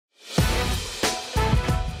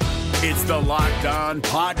It's the Locked On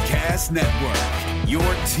Podcast Network, your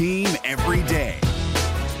team every day.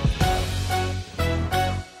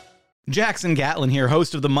 Jackson Gatlin here,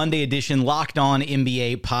 host of the Monday edition Locked On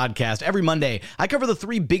NBA podcast. Every Monday, I cover the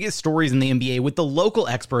three biggest stories in the NBA with the local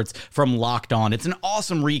experts from Locked On. It's an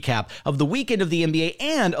awesome recap of the weekend of the NBA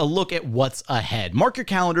and a look at what's ahead. Mark your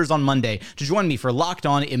calendars on Monday to join me for Locked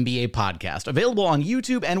On NBA podcast, available on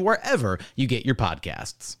YouTube and wherever you get your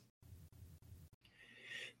podcasts.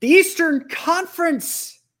 The Eastern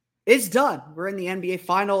Conference is done. We're in the NBA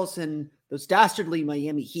Finals, and those dastardly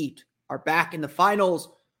Miami Heat are back in the finals.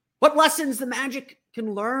 What lessons the Magic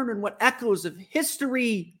can learn and what echoes of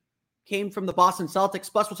history came from the Boston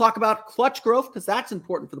Celtics. Plus, we'll talk about clutch growth because that's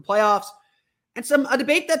important for the playoffs, and a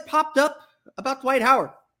debate that popped up about Dwight Howard.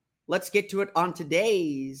 Let's get to it on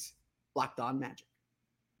today's Locked On Magic.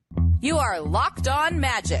 You are Locked On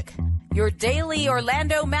Magic, your daily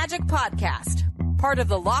Orlando Magic podcast, part of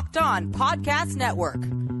the Locked On Podcast Network,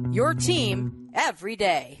 your team every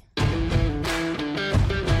day.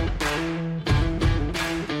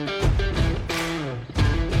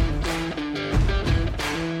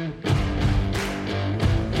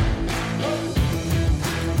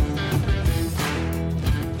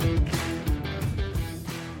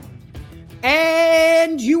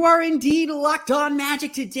 And you are indeed Locked On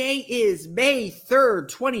Magic. Today is May 3rd,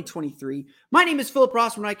 2023. My name is Philip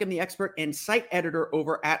Rossman-Reich. I'm the expert and site editor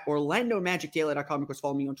over at OrlandoMagicDaily.com. Of course,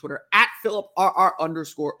 follow me on Twitter at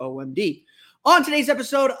PhilipRR_OMD. On today's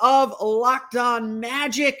episode of Locked On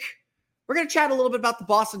Magic, we're going to chat a little bit about the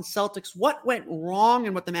Boston Celtics, what went wrong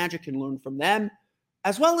and what the Magic can learn from them,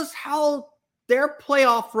 as well as how their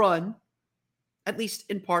playoff run, at least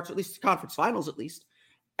in parts, or at least the conference finals at least,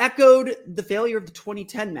 echoed the failure of the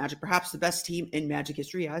 2010 Magic, perhaps the best team in Magic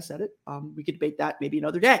history. Yeah, I said it. We could debate that maybe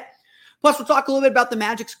another day. Plus, we'll talk a little bit about the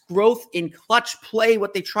Magic's growth in clutch play,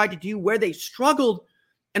 what they tried to do, where they struggled,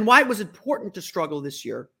 and why it was important to struggle this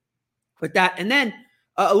year with that. And then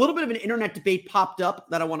a little bit of an internet debate popped up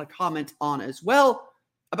that I want to comment on as well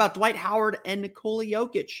about Dwight Howard and Nikola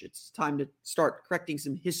Jokic. It's time to start correcting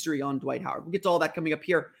some history on Dwight Howard. We'll get to all that coming up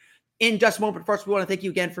here in just a moment. First, we want to thank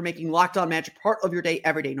you again for making Locked On Magic part of your day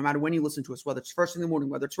every day, no matter when you listen to us, whether it's first thing in the morning,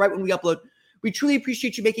 whether it's right when we upload. We truly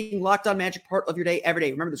appreciate you making Locked On Magic part of your day every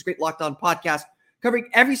day. Remember, this great Locked On podcast covering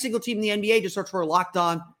every single team in the NBA. Just search for Locked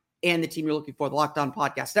On and the team you're looking for, the Locked On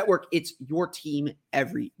Podcast Network. It's your team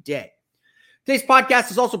every day. Today's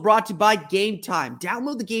podcast is also brought to you by Game Time.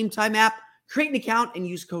 Download the Game Time app, create an account, and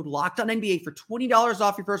use code LOCKEDONNBA for $20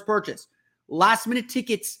 off your first purchase. Last-minute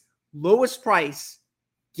tickets, lowest price,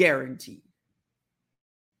 guaranteed.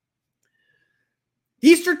 The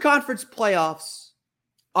Eastern Conference playoffs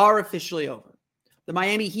are officially over. The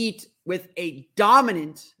Miami Heat with a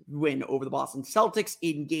dominant win over the Boston Celtics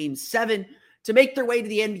in Game 7 to make their way to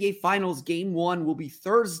the NBA Finals. Game 1 will be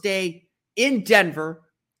Thursday in Denver,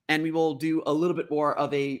 and we will do a little bit more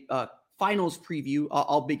of a finals preview.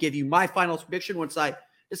 I'll give you my finals prediction once I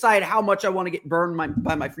decide how much I want to get burned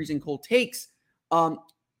by my freezing cold takes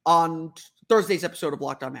on Thursday's episode of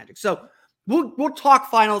Locked On Magic. So we'll talk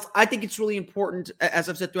finals. I think it's really important, as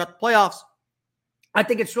I've said throughout the playoffs. I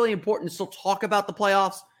think it's really important to still talk about the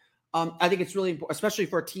playoffs. I think it's really important, especially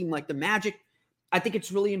for a team like the Magic. I think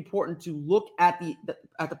it's really important to look at the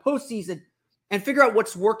postseason and figure out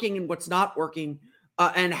what's working and what's not working,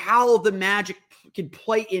 and how the Magic can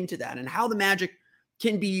play into that, and how the Magic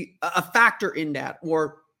can be a factor in that,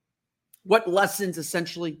 or what lessons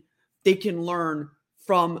essentially they can learn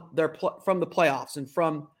from the playoffs and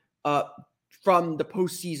from the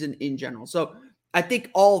postseason in general. So I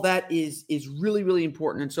think all that is really, really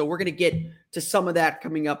important. And so we're going to get to some of that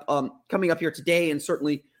coming up here today, and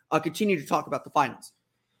certainly continue to talk about the finals.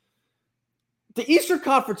 The Eastern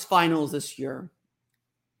Conference Finals this year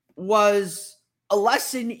was a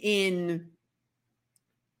lesson in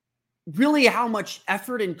really how much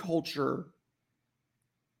effort and culture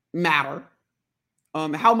matter.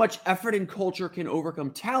 How much effort and culture can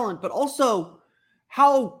overcome talent, but also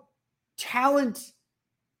how talent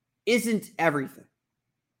isn't everything.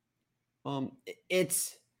 It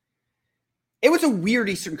was a weird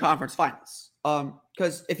Eastern Conference Finals.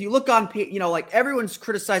 Because if you look on, like everyone's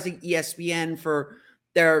criticizing ESPN for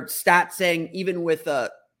their stats saying even with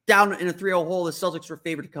down in a 3-0 hole, the Celtics were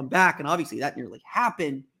favored to come back, and obviously that nearly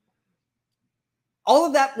happened. All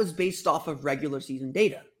of that was based off of regular season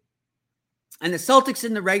data. And the Celtics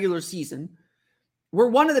in the regular season were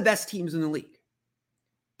one of the best teams in the league.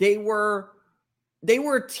 They were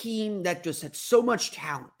a team that just had so much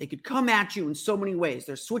talent. They could come at you in so many ways.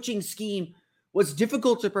 Their switching scheme was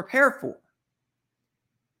difficult to prepare for.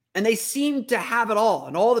 And they seemed to have it all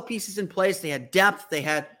and all the pieces in place. They had depth. They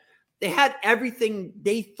had They had everything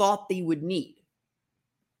they thought they would need.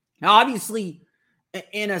 Now, obviously,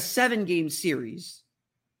 in a 7-game series,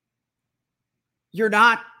 you're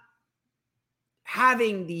not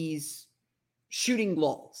having these shooting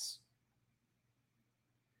lulls.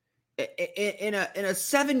 In a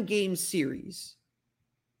 7-game series,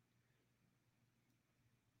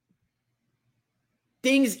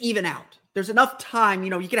 things even out. There's enough time,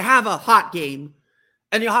 you can have a hot game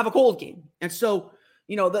and you'll have a cold game. And so,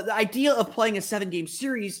 the idea of playing a 7-game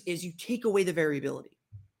series is you take away the variability.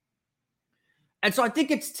 And so I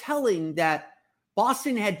think it's telling that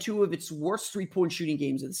Boston had 2 of its worst 3-point shooting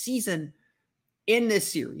games of the season in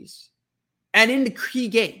this series and in the key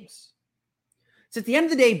games. So at the end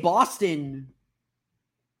of the day, Boston,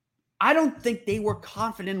 I don't think they were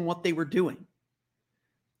confident in what they were doing.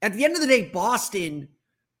 At the end of the day, Boston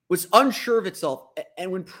was unsure of itself.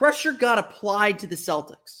 And when pressure got applied to the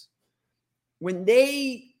Celtics, when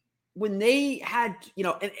they had,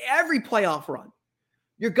 in every playoff run,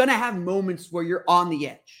 you're going to have moments where you're on the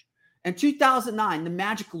edge. In 2009, the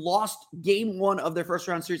Magic lost game 1 of their first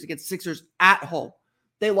round series against Sixers at home.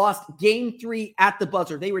 They lost game 3 at the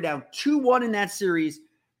buzzer. They were down 2-1 in that series.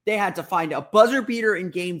 They had to find a buzzer beater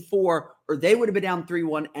in game 4, or they would have been down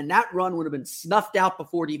 3-1, and that run would have been snuffed out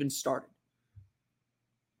before it even started.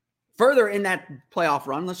 Further in that playoff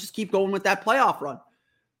run, let's just keep going with that playoff run.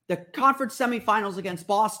 The conference semifinals against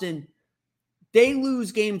Boston, they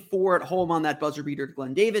lose game 4 at home on that buzzer beater to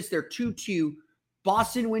Glenn Davis. They're 2-2.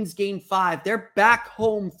 Boston wins game 5. They're back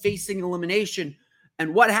home facing elimination.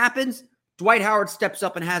 And what happens? Dwight Howard steps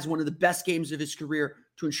up and has one of the best games of his career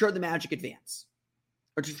to ensure the Magic advance.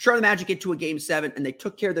 Or to ensure the Magic get to a game 7, and they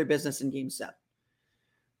took care of their business in game 7.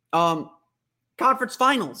 Conference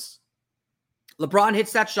finals. LeBron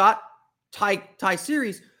hits that shot, tie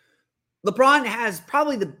series. LeBron has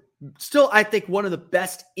probably still, I think, one of the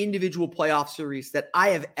best individual playoff series that I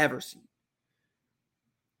have ever seen.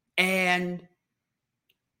 And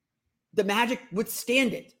the Magic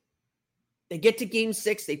withstand it. They get to game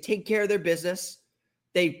 6. They take care of their business.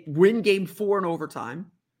 They win game 4 in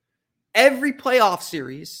overtime. Every playoff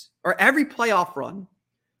series or every playoff run,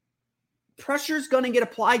 pressure is going to get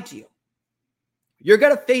applied to you. You're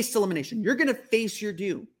going to face elimination. You're going to face your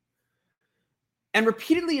doom. And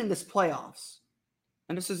repeatedly in this playoffs,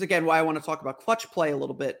 and this is, again, why I want to talk about clutch play a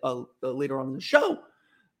little bit later on in the show.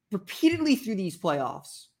 Repeatedly through these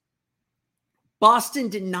playoffs, Boston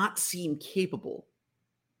did not seem capable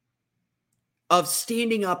of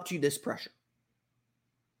standing up to this pressure,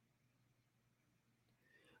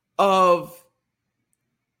 of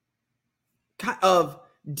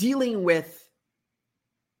dealing with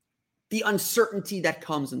the uncertainty that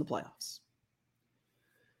comes in the playoffs.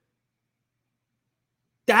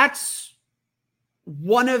 That's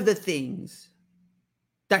one of the things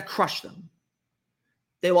that crushed them.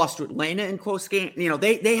 They lost to Atlanta in close game.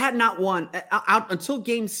 They had not won out until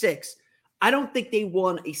game 6. I don't think they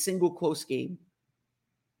won a single close game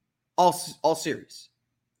all series.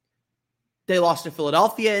 They lost to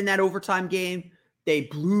Philadelphia in that overtime game. They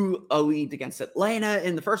blew a lead against Atlanta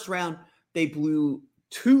in the first round. They blew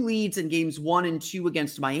 2 leads in games 1 and 2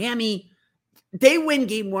 against Miami. They win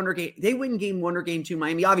game 1 or game 2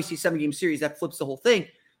 Miami. Obviously, 7-game series, that flips the whole thing.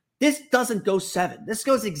 This doesn't go 7. This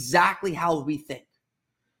goes exactly how we think.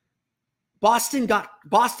 Boston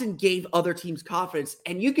gave other teams confidence,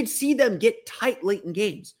 and you could see them get tight late in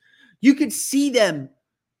games. You could see them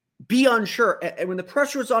be unsure. And when the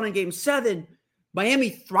pressure was on in game 7, Miami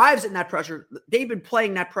thrives in that pressure. They've been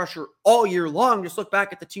playing that pressure all year long. Just look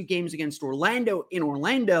back at the 2 games against Orlando in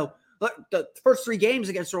Orlando. The first 3 games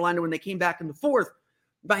against Orlando when they came back in the 4th.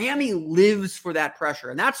 Miami lives for that pressure,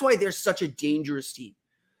 and that's why they're such a dangerous team.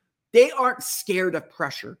 They aren't scared of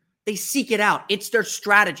pressure. They seek it out. It's their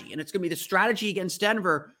strategy, and it's going to be the strategy against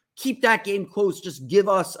Denver. Keep that game close. Just give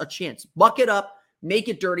us a chance. Buck it up, make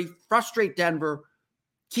it dirty, frustrate Denver,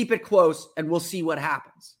 keep it close, and we'll see what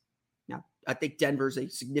happens. Now, I think Denver's a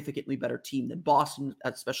significantly better team than Boston,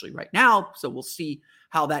 especially right now, so we'll see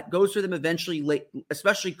how that goes for them eventually, late,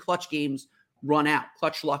 especially clutch games run out.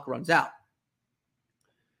 Clutch luck runs out.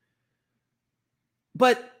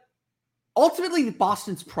 But ultimately,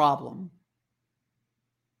 Boston's problem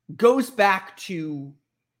goes back to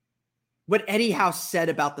what Eddie House said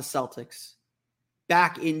about the Celtics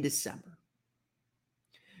back in December.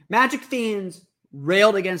 Magic fans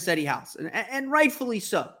railed against Eddie House, and rightfully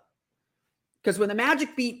so. Because when the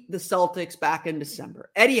Magic beat the Celtics back in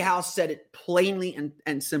December, Eddie House said it plainly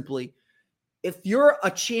and simply. If you're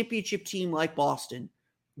a championship team like Boston,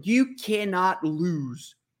 you cannot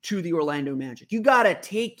lose to the Orlando Magic. You got to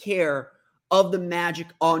take care of the Magic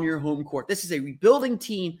on your home court. This is a rebuilding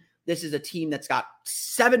team. This is a team that's got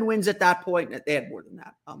 7 wins at that point. They had more than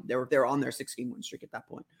that. They were on their 16 win streak at that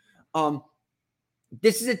point.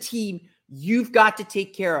 This is a team you've got to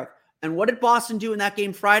take care of. And what did Boston do in that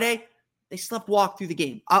game Friday? They slept walk through the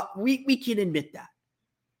game. We can admit that.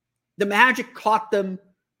 The Magic caught them,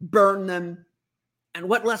 burned them. And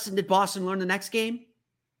what lesson did Boston learn the next game?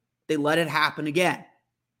 They let it happen again.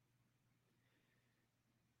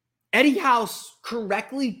 Eddie House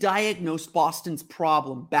correctly diagnosed Boston's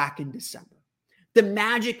problem back in December. The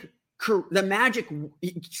Magic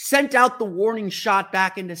sent out the warning shot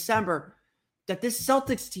back in December that this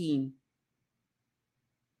Celtics team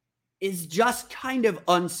is just kind of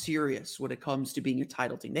unserious when it comes to being a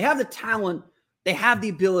title team. They have the talent, they have the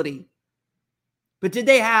ability, but did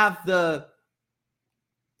they have the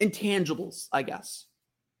intangibles, I guess,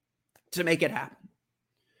 to make it happen?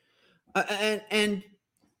 And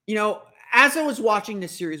you know, as I was watching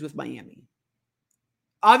this series with Miami,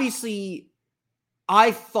 obviously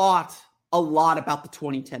I thought a lot about the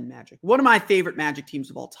 2010 Magic. One of my favorite Magic teams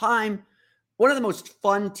of all time. One of the most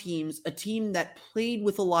fun teams, a team that played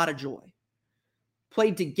with a lot of joy,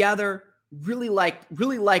 played together, really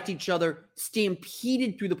liked each other,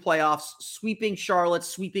 stampeded through the playoffs, sweeping Charlotte,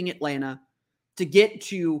 sweeping Atlanta to get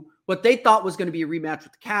to what they thought was going to be a rematch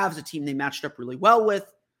with the Cavs, a team they matched up really well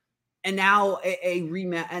with, and now a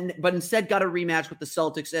rematch, but instead got a rematch with the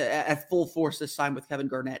Celtics at full force this time with Kevin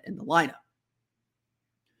Garnett in the lineup.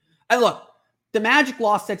 And look, the Magic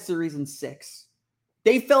lost that series in 6.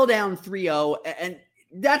 They fell down 3-0, and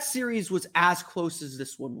that series was as close as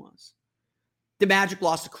this one was. The Magic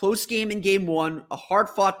lost a close game in game 1, a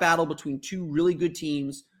hard-fought battle between 2 really good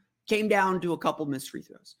teams, came down to a couple missed free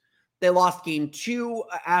throws. They lost game 2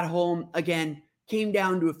 at home, again, came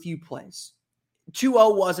down to a few plays.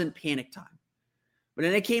 2-0 wasn't panic time. But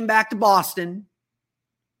then they came back to Boston,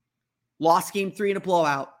 lost game 3 in a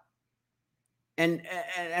blowout, and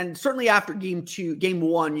certainly after game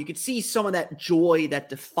 1, you could see some of that joy that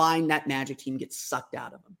defined that Magic team get sucked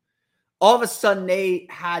out of them. All of a sudden, they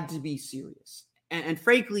had to be serious. And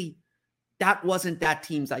frankly, that wasn't that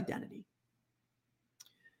team's identity.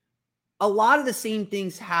 A lot of the same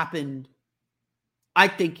things happened, I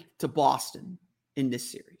think, to Boston in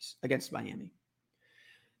this series against Miami.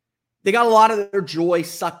 They got a lot of their joy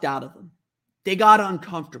sucked out of them. They got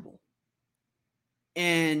uncomfortable.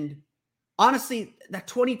 And honestly, that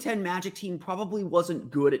 2010 Magic team probably wasn't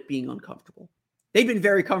good at being uncomfortable. They've been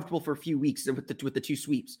very comfortable for a few weeks with the 2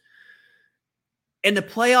 sweeps. In the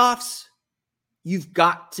playoffs, you've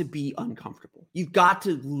got to be uncomfortable. You've got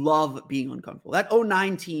to love being uncomfortable. That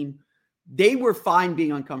 2009 team, they were fine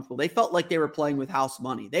being uncomfortable. They felt like they were playing with house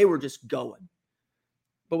money. They were just going.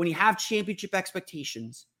 But when you have championship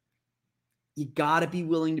expectations, you got to be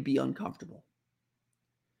willing to be uncomfortable.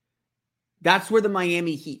 That's where the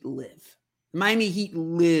Miami Heat live. The Miami Heat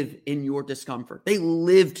live in your discomfort. They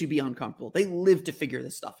live to be uncomfortable. They live to figure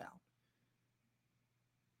this stuff out.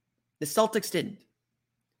 The Celtics didn't.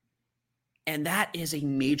 And that is a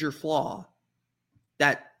major flaw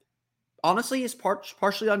that honestly is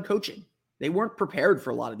partially on coaching. They weren't prepared for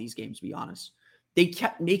a lot of these games, to be honest. They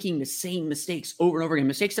kept making the same mistakes over and over again,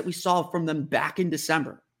 mistakes that we saw from them back in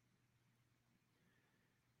December.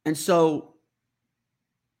 And so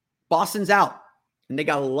Boston's out, and they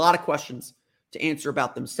got a lot of questions to answer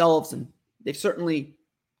about themselves, and they've certainly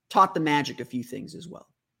taught the Magic a few things as well.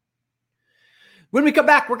 When we come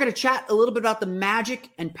back, we're going to chat a little bit about the Magic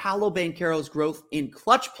and Paolo Banchero's growth in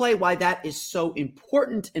clutch play, why that is so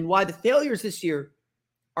important, and why the failures this year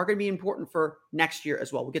are going to be important for next year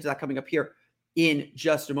as well. We'll get to that coming up here in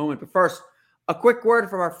just a moment. But first, a quick word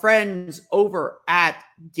from our friends over at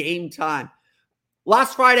Game Time.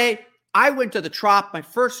 Last Friday, I went to the Trop, my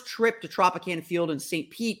first trip to Tropicana Field in St.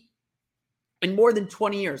 Pete in more than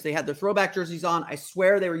 20 years. They had their throwback jerseys on. I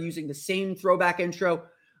swear they were using the same throwback intro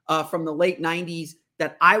from the late 90s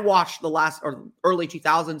that I watched or early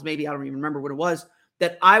 2000s, maybe, I don't even remember what it was,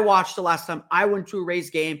 that I watched the last time I went to a Rays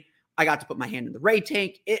game. I got to put my hand in the Ray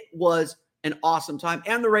tank. It was an awesome time,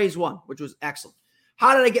 and the Rays won, which was excellent.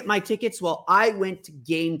 How did I get my tickets? Well, I went to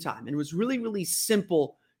Game Time, and it was really, really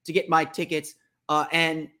simple to get my tickets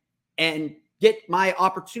and get my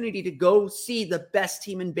opportunity to go see the best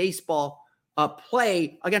team in baseball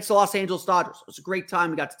play against the Los Angeles Dodgers. It was a great time.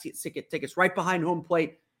 We got to get tickets right behind home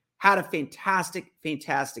plate. Had a fantastic,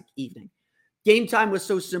 fantastic evening. Game Time was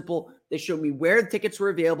so simple. They showed me where the tickets were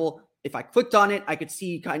available. If I clicked on it, I could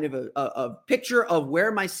see kind of a picture of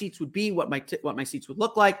where my seats would be, what my seats would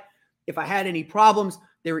look like. If I had any problems,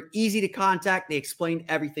 they were easy to contact. They explained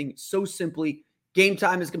everything so simply. Game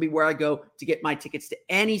Time is going to be where I go to get my tickets to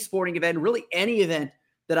any sporting event, really any event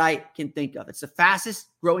that I can think of. It's the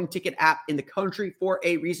fastest growing ticket app in the country for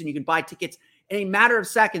a reason. You can buy tickets in a matter of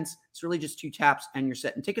seconds. It's really just 2 taps and you're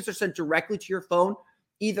set. And tickets are sent directly to your phone,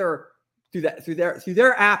 either through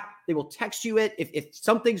their app. They will text you it. If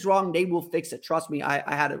something's wrong, they will fix it. Trust me,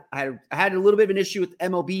 I had a little bit of an issue with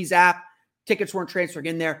MLB's app. Tickets weren't transferring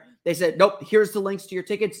in there. They said, nope, here's the links to your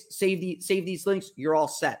tickets. Save these links. You're all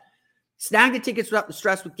set. Snag the tickets without the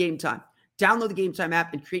stress with Game Time. Download the Game Time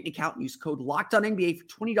app and create an account and use code LOCKEDONNBA for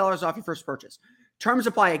 $20 off your first purchase. Terms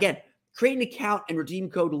apply. Again, create an account and redeem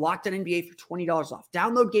code LOCKEDONNBA for $20 off.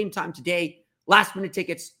 Download Game Time today. Last minute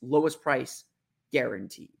tickets, lowest price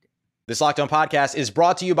guaranteed. This Locked On podcast is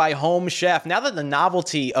brought to you by Home Chef. Now that the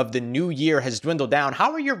novelty of the new year has dwindled down,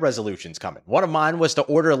 how are your resolutions coming? One of mine was to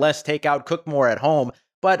order less takeout, cook more at home,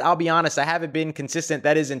 but I'll be honest, I haven't been consistent.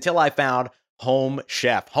 That is until I found Home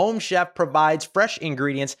Chef. Home Chef provides fresh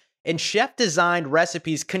ingredients and chef-designed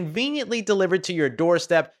recipes conveniently delivered to your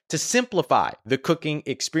doorstep to simplify the cooking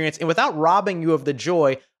experience and without robbing you of the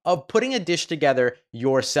joy of putting a dish together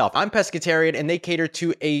yourself. I'm pescatarian and they cater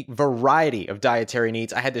to a variety of dietary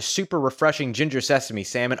needs. I had this super refreshing ginger sesame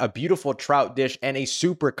salmon, a beautiful trout dish, and a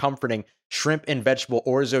super comforting shrimp and vegetable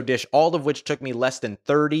orzo dish, all of which took me less than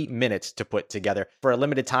 30 minutes to put together. For a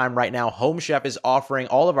limited time right now, Home Chef is offering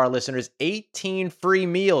all of our listeners 18 free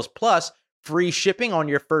meals plus free shipping on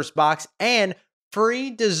your first box and free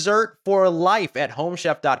dessert for life at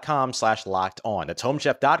homechef.com/lockedon. That's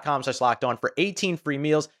homechef.com/lockedon for 18 free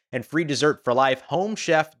meals and free dessert for life.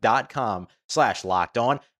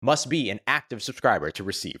 Homechef.com/lockedon. Must be an active subscriber to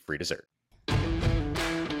receive free dessert.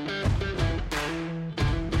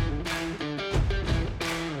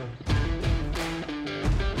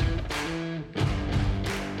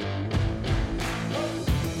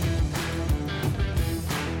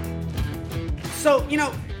 So,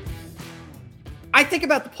 I think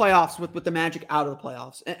about the playoffs with the Magic out of the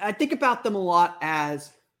playoffs. And I think about them a lot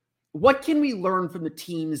as, what can we learn from the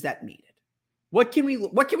teams that made it? What can we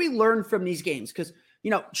learn from these games? Because,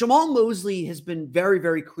 Jamal Mosley has been very,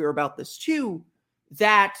 very clear about this too,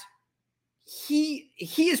 that he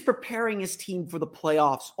is preparing his team for the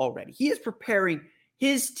playoffs already. He is preparing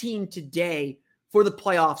his team today for the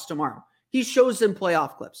playoffs tomorrow. He shows them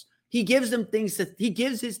playoff clips. He gives them he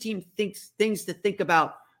gives his team things to think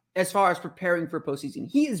about as far as preparing for postseason.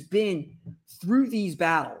 He has been through these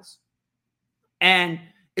battles and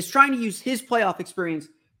is trying to use his playoff experience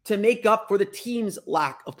to make up for the team's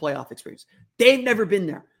lack of playoff experience. They've never been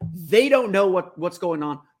there. They don't know what's going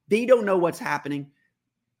on. They don't know what's happening.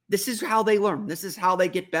 This is how they learn. This is how they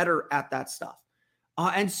get better at that stuff.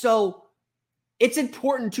 And so it's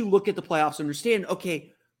important to look at the playoffs and understand,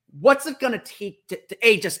 okay, what's it going to take to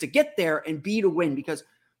A, just to get there, and B, to win? Because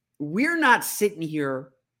we're not sitting here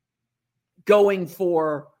going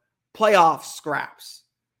for playoff scraps.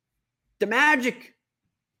 The Magic,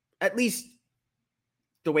 at least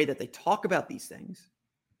the way that they talk about these things,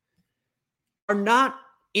 are not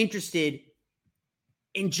interested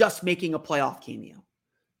in just making a playoff cameo.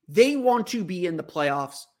 They want to be in the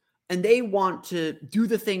playoffs and they want to do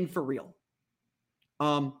the thing for real.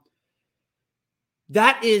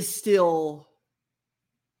 That is still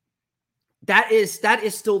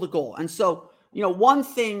the goal. And so, one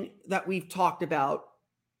thing that we've talked about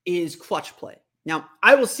is clutch play. Now,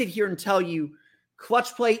 I will sit here and tell you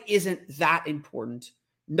clutch play isn't that important.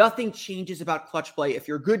 Nothing changes about clutch play. If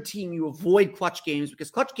you're a good team, you avoid clutch games because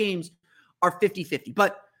clutch games are 50-50.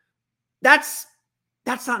 But that's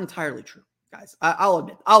not entirely true, guys. I'll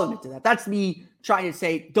admit to that. That's me trying to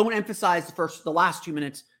say, don't emphasize the last 2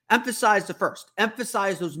 minutes. Emphasize the first.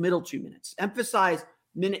 Emphasize those middle 2 minutes. Emphasize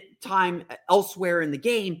minute time elsewhere in the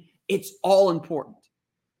game. It's all important.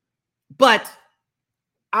 But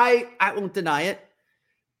I won't deny it.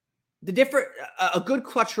 A good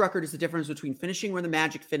clutch record is the difference between finishing where the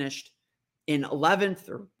Magic finished in 11th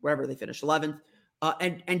or wherever they finished 11th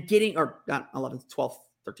and getting, or not 11th, 12th,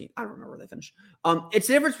 13th. I don't remember where they finished. It's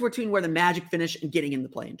the difference between where the Magic finished and getting in the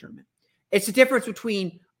play-in tournament. It's the difference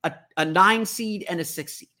between a 9 seed and a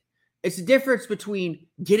 6 seed. It's the difference between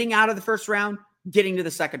getting out of the first round, getting to the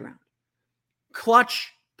second round.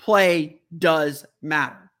 Clutch play does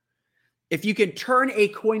matter. If you can turn a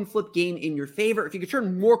coin flip game in your favor, if you can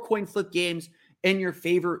turn more coin flip games in your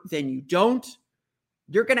favor than you don't,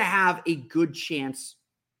 you're going to have a good chance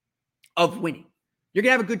of winning. You're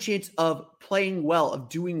going to have a good chance of playing well, of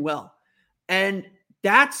doing well. And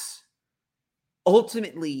that's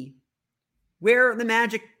ultimately where the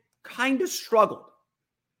Magic kind of struggled.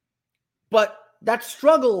 But that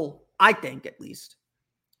struggle, I think at least,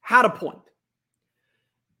 had a point.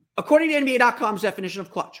 According to NBA.com's definition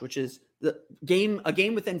of clutch, which is a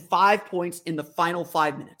game within 5 points in the final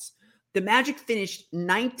 5 minutes. The Magic finished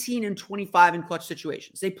 19-25 in clutch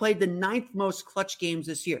situations. They played the 9th most clutch games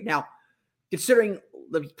this year. Now, considering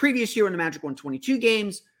the previous year when the Magic won 22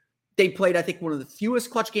 games, they played, I think, one of the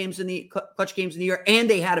fewest clutch games in the year, and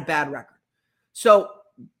they had a bad record. So,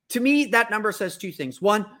 to me, that number says two things.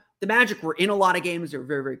 One, the Magic were in a lot of games. They were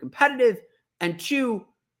very, very competitive. And two,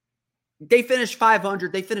 they finished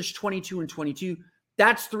 500. They finished 22-22.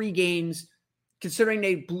 That's 3 games. Considering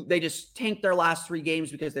they just tanked their last 3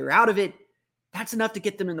 games because they were out of it, that's enough to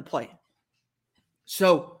get them in the play.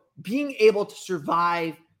 So being able to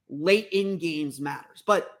survive late in games matters.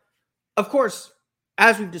 But of course,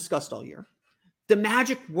 as we've discussed all year, the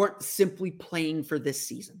Magic weren't simply playing for this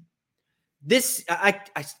season. I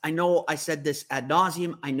know I said this ad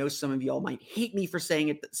nauseum. I know some of y'all might hate me for saying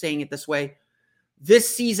it this way.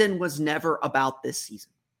 This season was never about this season.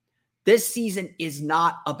 This season is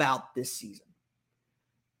not about this season.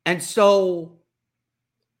 And so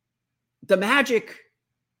the Magic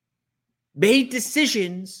made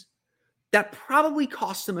decisions that probably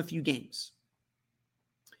cost them a few games.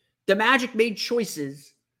 The Magic made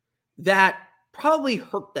choices that probably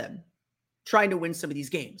hurt them trying to win some of these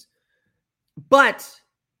games. But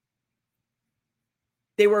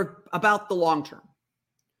they were about the long term.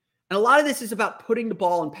 And a lot of this is about putting the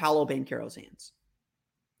ball in Paolo Banchero's hands.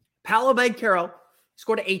 Paolo Banchero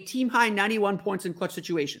scored a team-high 91 points in clutch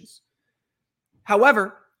situations.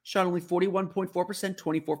 However, shot only 41.4%,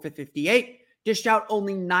 24 for 58, dished out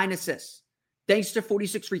only 9 assists. Thanks to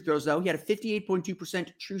 46 free throws, though, he had a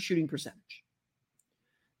 58.2% true shooting percentage.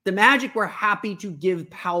 The Magic were happy to give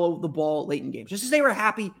Paolo the ball late in games, just as they were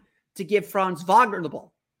happy to give Franz Wagner the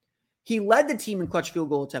ball. He led the team in clutch field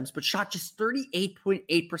goal attempts, but shot just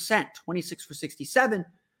 38.8%, 26 for 67,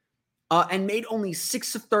 and made only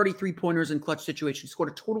 6 of 33 pointers in clutch situations, scored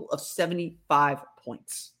a total of 75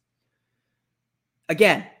 points.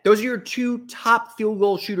 Again, those are your 2 top field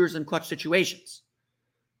goal shooters in clutch situations.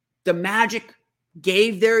 The Magic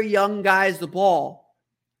gave their young guys the ball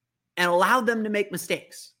and allowed them to make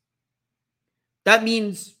mistakes. That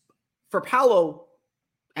means for Paolo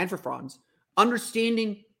and for Franz,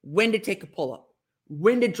 understanding when to take a pull-up,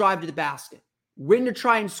 when to drive to the basket, when to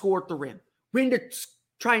try and score at the rim, when to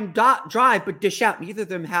try and drive but dish out. Neither of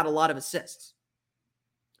them had a lot of assists.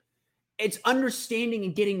 It's understanding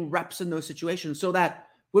and getting reps in those situations so that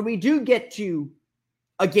when we do get to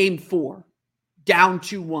a game 4, down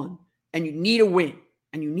 2-1, and you need a win,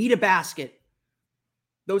 and you need a basket,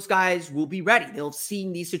 those guys will be ready. They'll have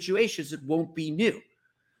seen these situations. It won't be new.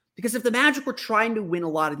 Because if the Magic were trying to win a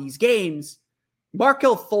lot of these games,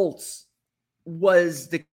 Markelle Fultz was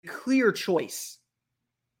the clear choice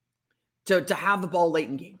to have the ball late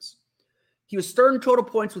in games. He was third in total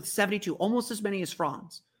points with 72, almost as many as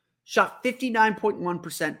Franz. Shot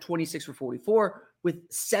 59.1%, 26 for 44, with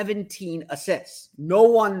 17 assists. No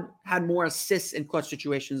one had more assists in clutch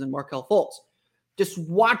situations than Markelle Fultz. Just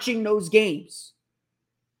watching those games,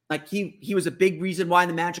 like he was a big reason why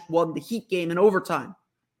the Magic won the Heat game in overtime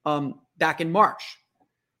back in March.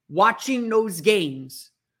 Watching those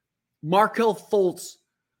games, Markelle Fultz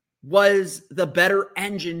was the better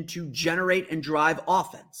engine to generate and drive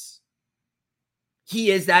offense.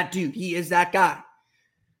 He is that dude. He is that guy.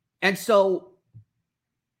 And so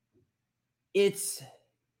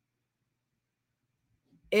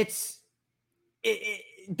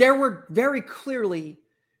there were very clearly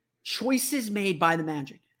choices made by the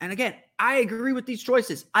Magic. And again, I agree with these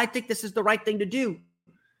choices. I think this is the right thing to do.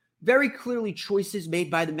 Very clearly choices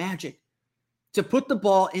made by the Magic to put the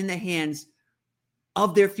ball in the hands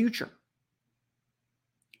of their future.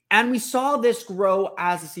 And we saw this grow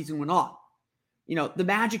as the season went on. You know, the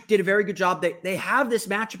Magic did a very good job. They have this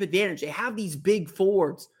matchup advantage. They have these big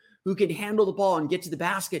forwards who can handle the ball and get to the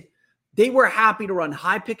basket. They were happy to run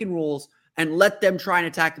high pick and rolls and let them try and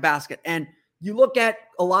attack the basket. And you look at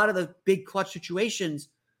a lot of the big clutch situations,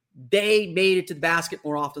 they made it to the basket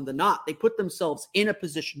more often than not. They put themselves in a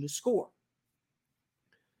position to score.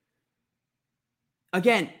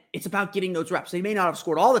 Again, it's about getting those reps. They may not have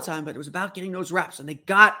scored all the time, but it was about getting those reps. And they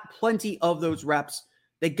got plenty of those reps.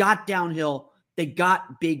 They got downhill. They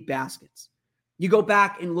got big baskets. You go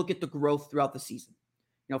back and look at the growth throughout the season.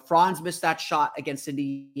 You know, Franz missed that shot against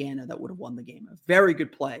Indiana that would have won the game. A very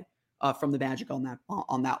good play from the Magic on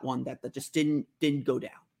that one that just didn't go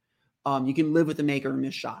down. You can live with the make or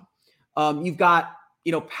miss shot. You've got,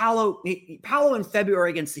 you know, Paolo in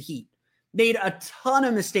February against the Heat made a ton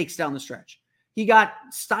of mistakes down the stretch. He got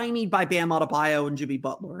stymied by Bam Adebayo and Jimmy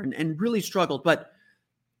Butler and really struggled. But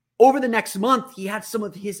over the next month, he had some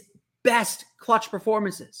of his best clutch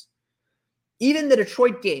performances. Even the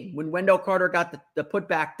Detroit game, when Wendell Carter got the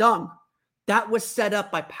putback dunk, that was set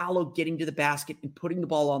up by Paolo getting to the basket and putting the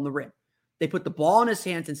ball on the rim. They put the ball in his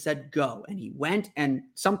hands and said, go. And he went and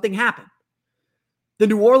something happened. The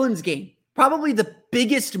New Orleans game, probably the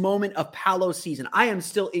biggest moment of Paolo's season. I am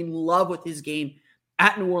still in love with his game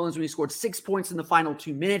at New Orleans when he scored 6 points in the final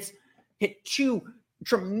 2 minutes, hit 2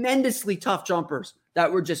 tremendously tough jumpers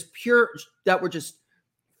that were just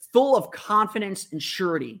full of confidence and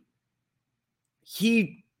surety.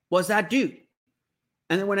 He was that dude.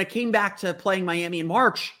 And then when I came back to playing Miami in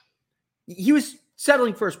March, he was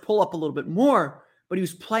settling for his pull-up a little bit more, but he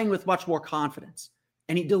was playing with much more confidence.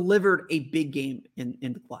 And he delivered a big game in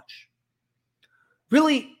the clutch.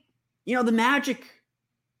 Really, the Magic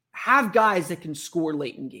have guys that can score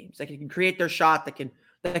late in games, that can create their shot,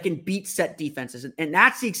 that can beat set defenses. And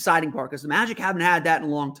that's the exciting part, because the Magic haven't had that in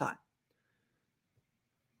a long time.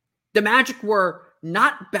 The Magic were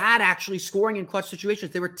not bad actually scoring in clutch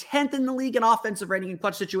situations. They were 10th in the league in offensive rating in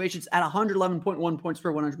clutch situations at 111.1 points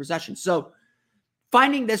per 100 possessions. So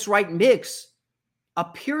finding this right mix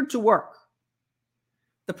appeared to work.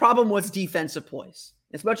 The problem was defensive poise.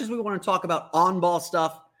 As much as we want to talk about on-ball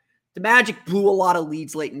stuff, the Magic blew a lot of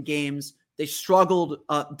leads late in games. They struggled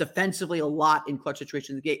defensively a lot in clutch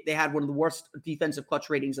situations. They had one of the worst defensive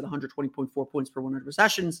clutch ratings at 120.4 points per 100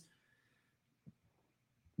 possessions.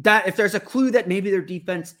 That if there's a clue that maybe their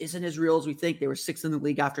defense isn't as real as we think, they were 6th in the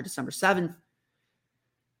league after December 7th.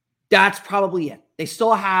 That's probably it. They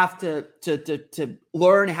still have to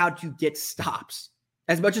learn how to get stops.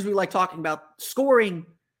 As much as we like talking about scoring,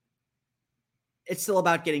 it's still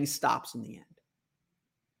about getting stops in the end.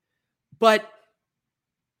 But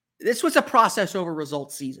this was a process over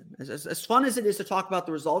results season. As fun as it is to talk about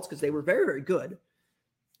the results, because they were very, very good,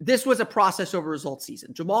 this was a process over results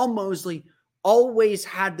season. Jamal Mosley always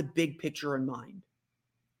had the big picture in mind.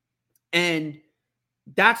 And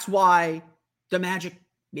that's why the Magic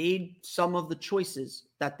made some of the choices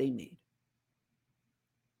that they made.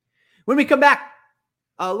 When we come back,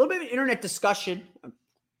 a little bit of internet discussion,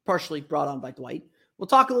 partially brought on by Dwight. We'll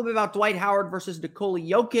talk a little bit about Dwight Howard versus Nikola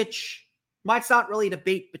Jokic. It's not really a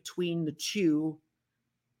debate between the two,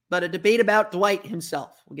 but a debate about Dwight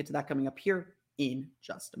himself. We'll get to that coming up here in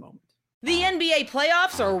just a moment. The NBA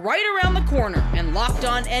playoffs are right around the corner, and Locked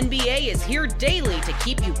On NBA is here daily to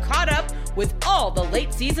keep you caught up with all the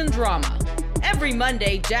late season drama. Every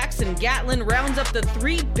Monday, Jackson Gatlin rounds up the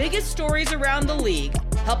 3 biggest stories around the league,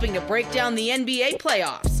 helping to break down the NBA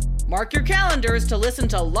playoffs. Mark your calendars to listen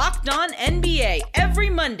to Locked On NBA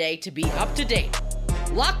every Monday to be up to date.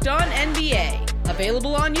 Locked On NBA,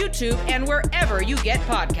 available on YouTube and wherever you get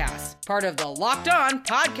podcasts. Part of the Locked On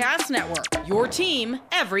Podcast Network, your team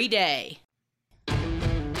every day.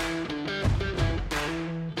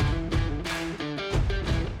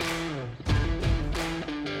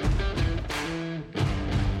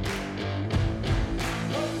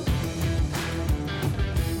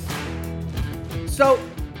 So,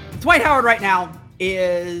 Dwight Howard right now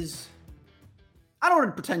is, I don't want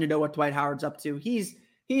to pretend to know what Dwight Howard's up to. He's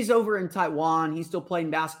over in Taiwan. He's still playing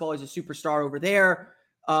basketball. He's a superstar over there.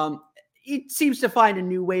 He seems to find a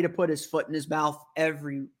new way to put his foot in his mouth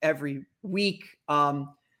every week,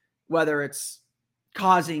 whether it's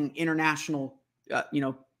causing international,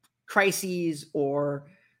 crises, or,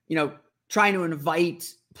 trying to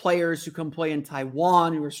invite players who come play in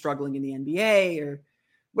Taiwan who are struggling in the NBA or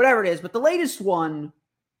whatever it is. But the latest one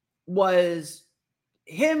was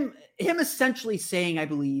him essentially saying, I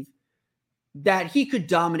believe, that he could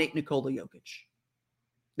dominate Nikola Jokic.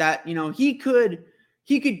 That, he could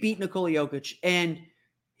beat Nikola Jokic. And,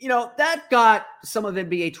 that got some of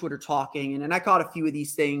NBA Twitter talking. And I caught a few of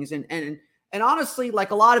these things. And honestly,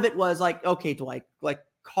 like, a lot of it was like, okay, Dwight,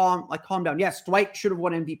 calm down. Yes, Dwight should have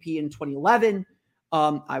won MVP in 2011.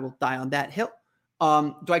 I will die on that hill.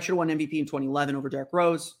 Dwight should have won MVP in 2011 over Derrick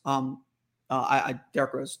Rose.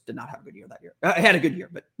 Derrick Rose did not have a good year that year. He had a good year,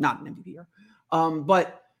 but not an MVP year.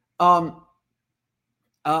 But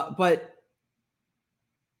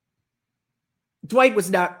Dwight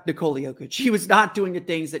was not Nikola Jokic. He was not doing the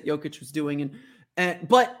things that Jokic was doing.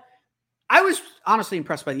 But I was honestly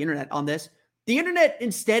impressed by the internet on this. The internet,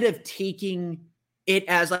 instead of taking it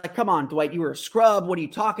as like, come on, Dwight, you were a scrub. What are you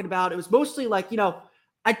talking about? It was mostly like,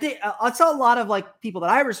 I think I saw a lot of like people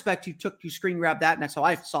that I respect who screen grabbed that. And that's how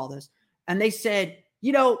I saw this. And they said,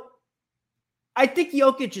 I think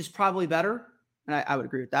Jokic is probably better. And I would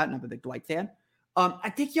agree with that. And I'm a big Dwight fan. I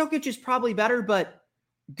think Jokic is probably better, but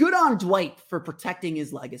good on Dwight for protecting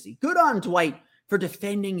his legacy. Good on Dwight for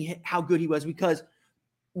defending how good he was, because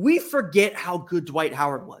we forget how good Dwight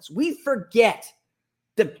Howard was. We forget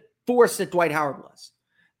the force that Dwight Howard was.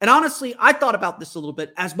 And honestly, I thought about this a little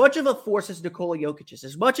bit. As much of a force as Nikola Jokic is,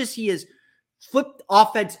 as much as he has flipped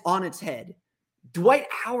offense on its head, Dwight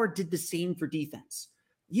Howard did the same for defense.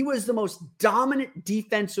 He was the most dominant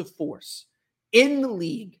defensive force in the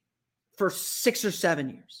league for 6 or 7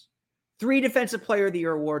 years. 3 Defensive Player of the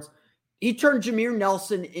Year awards. He turned Jameer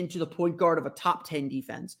Nelson into the point guard of a top 10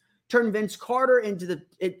 defense. Turned Vince Carter into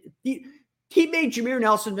he made Jameer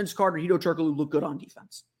Nelson, Vince Carter, Hito Turkoglu look good on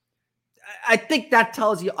defense. I think that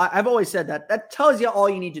tells you, I've always said that tells you all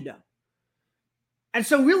you need to know. And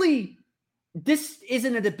so really, this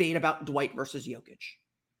isn't a debate about Dwight versus Jokic.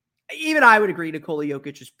 Even I would agree Nikola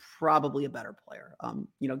Jokic is probably a better player.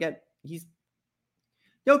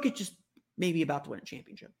 Jokic is maybe about to win a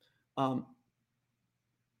championship.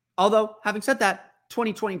 Although, having said that,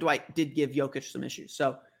 2020 Dwight did give Jokic some issues.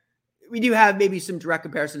 So we do have maybe some direct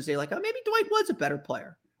comparisons to say like, oh, maybe Dwight was a better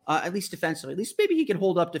player, at least defensively. At least maybe he could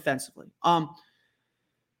hold up defensively.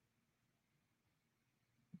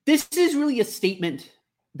 This is really a statement,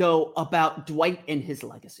 though, about Dwight and his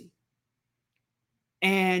legacy.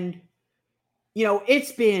 And,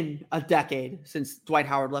 it's been a decade since Dwight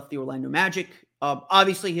Howard left the Orlando Magic.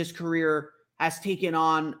 Obviously, his career has taken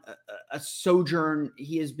on a sojourn.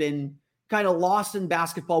 He has been kind of lost in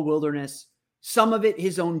basketball wilderness. Some of it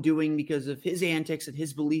his own doing because of his antics and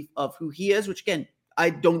his belief of who he is, which, again,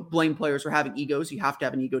 I don't blame players for having egos. You have to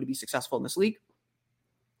have an ego to be successful in this league.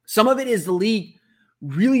 Some of it is the league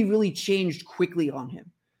really, really changed quickly on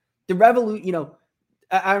him. The revolution,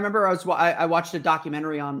 I remember I watched a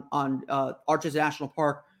documentary on Arches National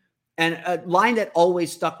Park, and a line that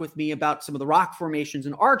always stuck with me about some of the rock formations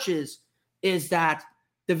and arches is that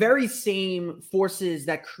the very same forces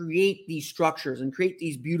that create these structures and create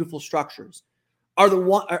these beautiful structures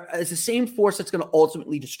is the same force that's going to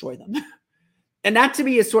ultimately destroy them. And that to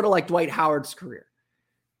me is sort of like Dwight Howard's career.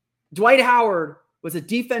 Dwight Howard was a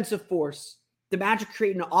defensive force. The Magic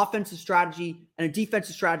created an offensive strategy and a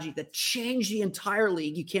defensive strategy that changed the entire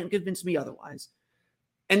league. You can't convince me otherwise.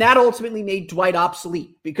 And that ultimately made Dwight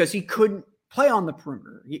obsolete because he couldn't play on the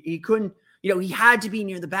perimeter. He couldn't, he had to be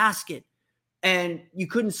near the basket, and you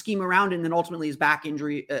couldn't scheme around him. And then ultimately his back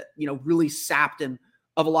injury, really sapped him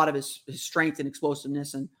of a lot of his strength and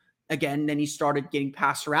explosiveness. And again, then he started getting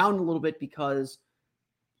passed around a little bit because,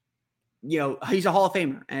 he's a Hall of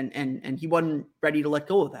Famer and he wasn't ready to let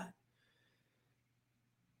go of that.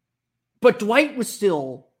 But Dwight was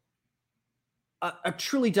still a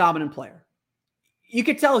truly dominant player. You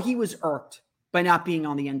could tell he was irked by not being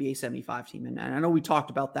on the NBA 75 team. And I know we talked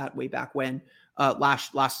about that way back when,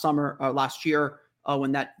 last year,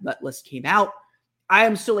 when that list came out. I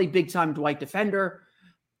am still a big-time Dwight defender.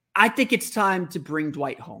 I think it's time to bring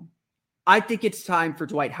Dwight home. I think it's time for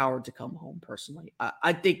Dwight Howard to come home, personally.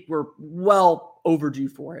 I think we're well overdue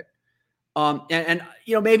for it.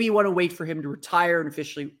 Maybe you want to wait for him to retire and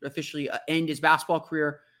officially end his basketball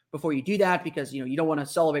career before you do that, because, you don't want to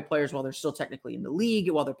celebrate players while they're still technically in the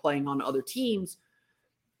league, while they're playing on other teams.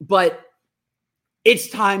 But it's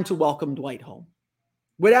time to welcome Dwight home.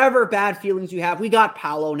 Whatever bad feelings you have, we got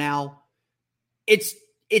Paolo now. It's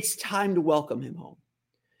time to welcome him home,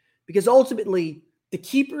 because ultimately the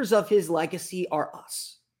keepers of his legacy are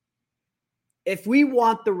us. If we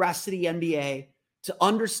want the rest of the NBA to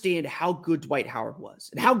understand how good Dwight Howard was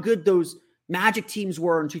and how good those Magic teams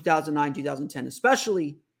were in 2009, 2010,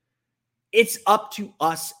 especially, it's up to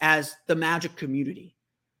us as the Magic community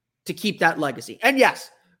to keep that legacy. And yes,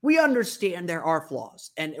 we understand there are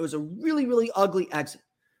flaws, and it was a really, really ugly exit.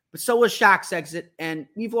 But so was Shaq's exit, and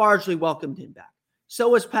we've largely welcomed him back. So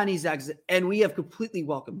was Penny's exit, and we have completely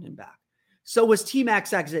welcomed him back. So was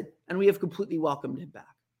T-Mac's exit, and we have completely welcomed him back.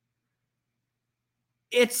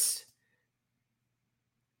 And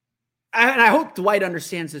I hope Dwight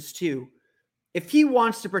understands this too. If he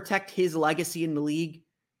wants to protect his legacy in the league,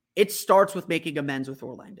 it starts with making amends with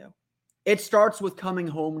Orlando. It starts with coming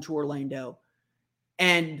home to Orlando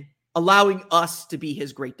and allowing us to be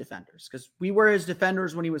his great defenders, because we were his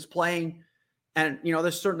defenders when he was playing. And,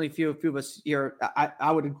 there's certainly a few of us here,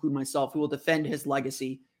 I would include myself, who will defend his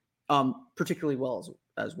legacy particularly well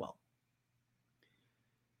as well.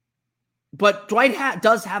 But Dwight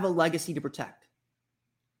does have a legacy to protect.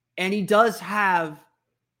 And he does have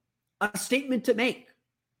a statement to make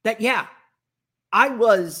that, yeah, I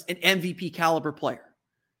was an MVP caliber player.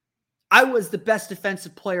 I was the best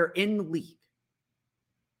defensive player in the league.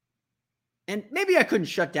 And maybe I couldn't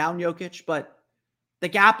shut down Jokic, but the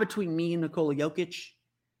gap between me and Nikola Jokic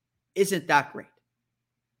isn't that great.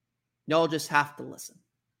 Y'all just have to listen.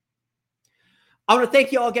 I want to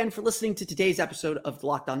thank you all again for listening to today's episode of the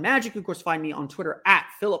Locked On Magic. Of course, find me on Twitter at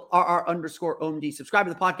 @PhilipRR_OMD. Subscribe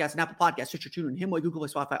to the podcast and Apple Podcasts, Stitcher, TuneIn, Himalaya, Google Play,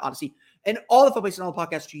 Spotify, Odyssey, and all the fun places on all the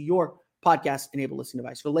podcasts to your podcast-enabled listening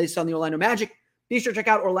device. For the latest on the Orlando Magic, be sure to check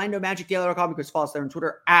out OrlandoMagicDaily.com. because follow us there on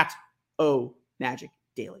Twitter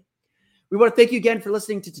 @OMagicDaily. We want to thank you again for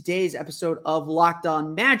listening to today's episode of Locked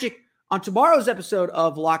On Magic. On tomorrow's episode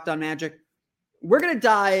of Locked On Magic, we're going to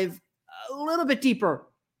dive a little bit deeper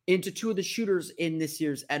into two of the shooters in this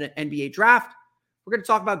year's NBA draft. We're going to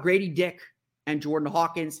talk about Grady Dick and Jordan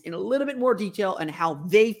Hawkins in a little bit more detail and how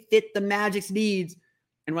they fit the Magic's needs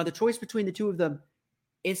and why the choice between the two of them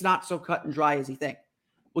is not so cut and dry as you think.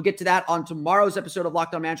 We'll get to that on tomorrow's episode of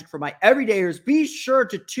Locked On Magic. For my everydayers, be sure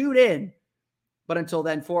to tune in. But until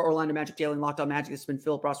then, for Orlando Magic Daily and Locked On Magic, this has been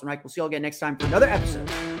Philip Rossman-Reich. We'll see you all again next time for another episode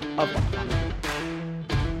of Locked On Magic.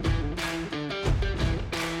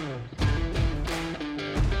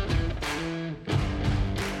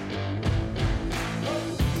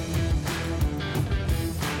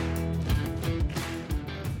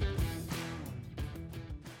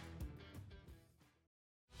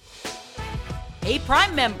 Hey,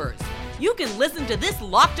 Prime members, you can listen to this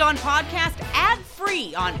Locked On podcast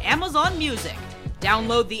ad-free on Amazon Music.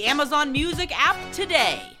 Download the Amazon Music app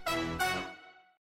today.